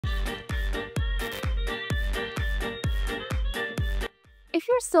If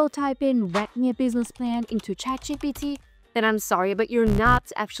you're still typing "write me a business plan" into ChatGPT, then I'm sorry, but you're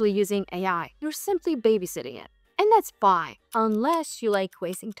not actually using AI. You're simply babysitting it. And that's fine, unless you like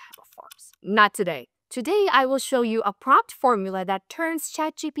wasting time of forms. Not today. Today, I will show you a prompt formula that turns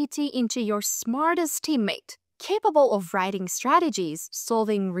ChatGPT into your smartest teammate, capable of writing strategies,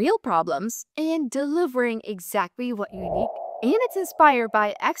 solving real problems, and delivering exactly what you need. And it's inspired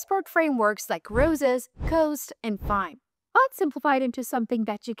by expert frameworks like Roses, Coast, and Fine, but simplified into something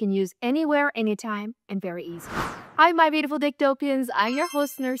that you can use anywhere, anytime, and very easily. Hi, my beautiful Dictopians. I'm your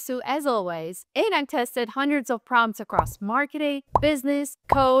host, Nursu, as always, and I've tested hundreds of prompts across marketing, business,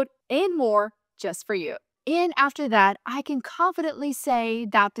 code, and more just for you. And after that, I can confidently say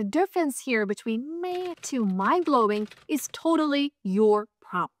that the difference here between meh to mind-blowing is totally your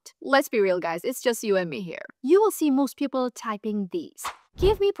prompt. Let's be real, guys. It's just you and me here. You will see most people typing these.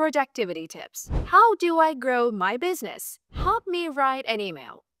 Give me productivity tips. How do I grow my business? Help me write an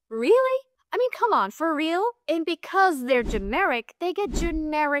email. Really? I mean, come on, for real? And because they're generic, they get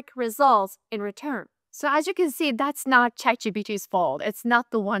generic results in return. So as you can see, that's not ChatGPT's fault. It's not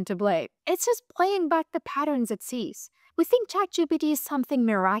the one to blame. It's just playing back the patterns it sees. We think ChatGPT is something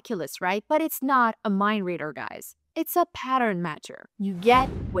miraculous, right? But it's not a mind reader, guys. It's a pattern matcher. You get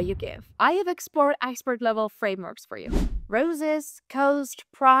what you give. I have explored expert-level frameworks for you. Roses, Coast,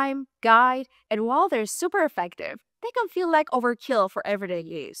 Prime, Guide, and while they're super effective, they can feel like overkill for everyday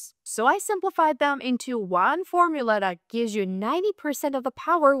use. So I simplified them into one formula that gives you 90% of the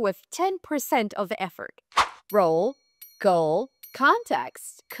power with 10% of the effort. Role, goal,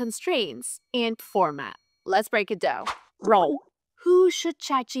 context, constraints, and format. Let's break it down. Role. Who should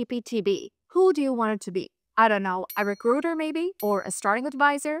ChatGPT be? Who do you want it to be? I don't know, a recruiter maybe? Or a starting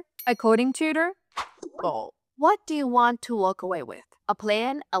advisor? A coding tutor? Goal. What do you want to walk away with? A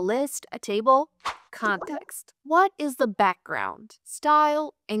plan, a list, a table? Context. What is the background?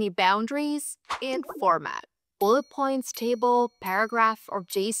 Style, any boundaries, and format. Bullet points, table, paragraph, or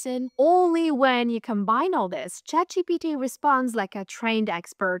JSON. Only when you combine all this, ChatGPT responds like a trained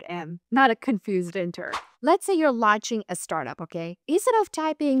expert and not a confused intern. Let's say you're launching a startup, okay? Instead of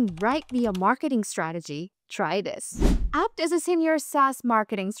typing "write me a marketing strategy," try this. Act as a senior SaaS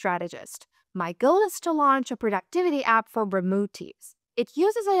marketing strategist. My goal is to launch a productivity app for remote teams. It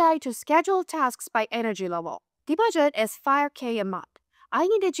uses AI to schedule tasks by energy level. The budget is $5K a month. I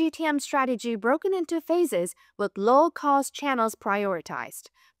need a GTM strategy broken into phases with low-cost channels prioritized,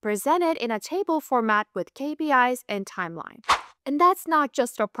 presented in a table format with KPIs and timeline. And that's not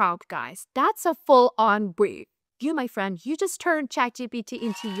just a prompt, guys. That's a full-on brief. You, my friend, you just turned ChatGPT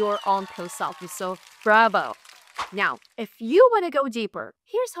into your own pro self, so bravo. Now, if you want to go deeper,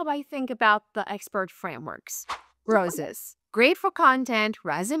 here's how I think about the expert frameworks. Roses. Great for content,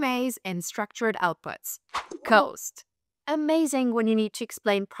 resumes, and structured outputs. Coast. Amazing when you need to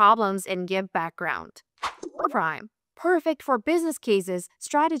explain problems and give background. Prime. Perfect for business cases,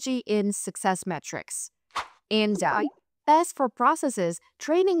 strategy, and success metrics. And Guide. Best for processes,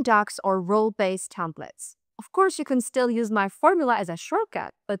 training docs, or role-based templates. Of course, you can still use my formula as a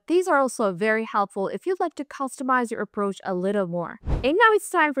shortcut, but these are also very helpful if you'd like to customize your approach a little more. And now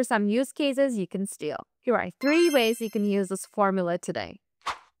it's time for some use cases you can steal. Here are 3 ways you can use this formula today.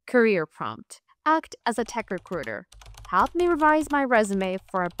 Career prompt. Act as a tech recruiter. Help me revise my resume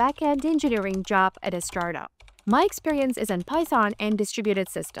for a back-end engineering job at a startup. My experience is in Python and distributed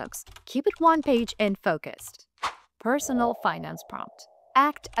systems. Keep it one page and focused. Personal finance prompt.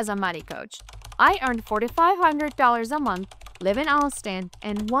 Act as a money coach. I earned $4,500 a month, live in Austin,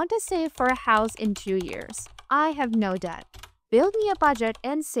 and want to save for a house in 2 years. I have no debt. Build me a budget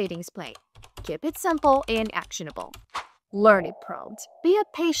and savings plan. Keep it simple and actionable. Learning prompt. Be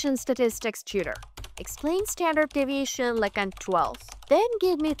a patient statistics tutor. Explain standard deviation like on 12th. Then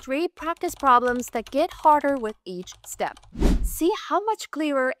give me 3 practice problems that get harder with each step. See how much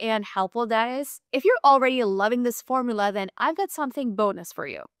clearer and helpful that is? If you're already loving this formula, then I've got something bonus for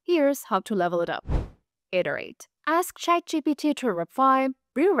you. Here's how to level it up. Iterate. Ask ChatGPT to refine,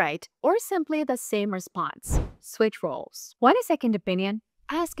 rewrite, or simply the same response. Switch roles. Want a second opinion?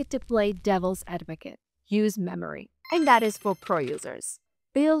 Ask it to play devil's advocate. Use memory. And that is for pro users.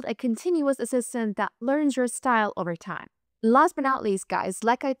 Build a continuous assistant that learns your style over time. Last but not least, guys,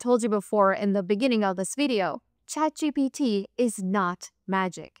 like I told you before in the beginning of this video, ChatGPT is not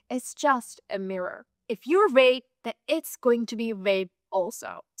magic. It's just a mirror. If you're vague, then it's going to be vague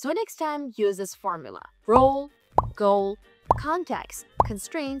also. So next time, use this formula. Role, goal, context,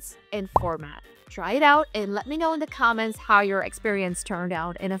 constraints, and format. Try it out and let me know in the comments how your experience turned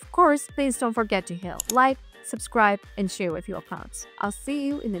out. And of course, please don't forget to hit like, subscribe, and share with your accounts. I'll see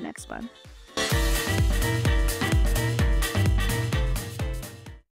you in the next one.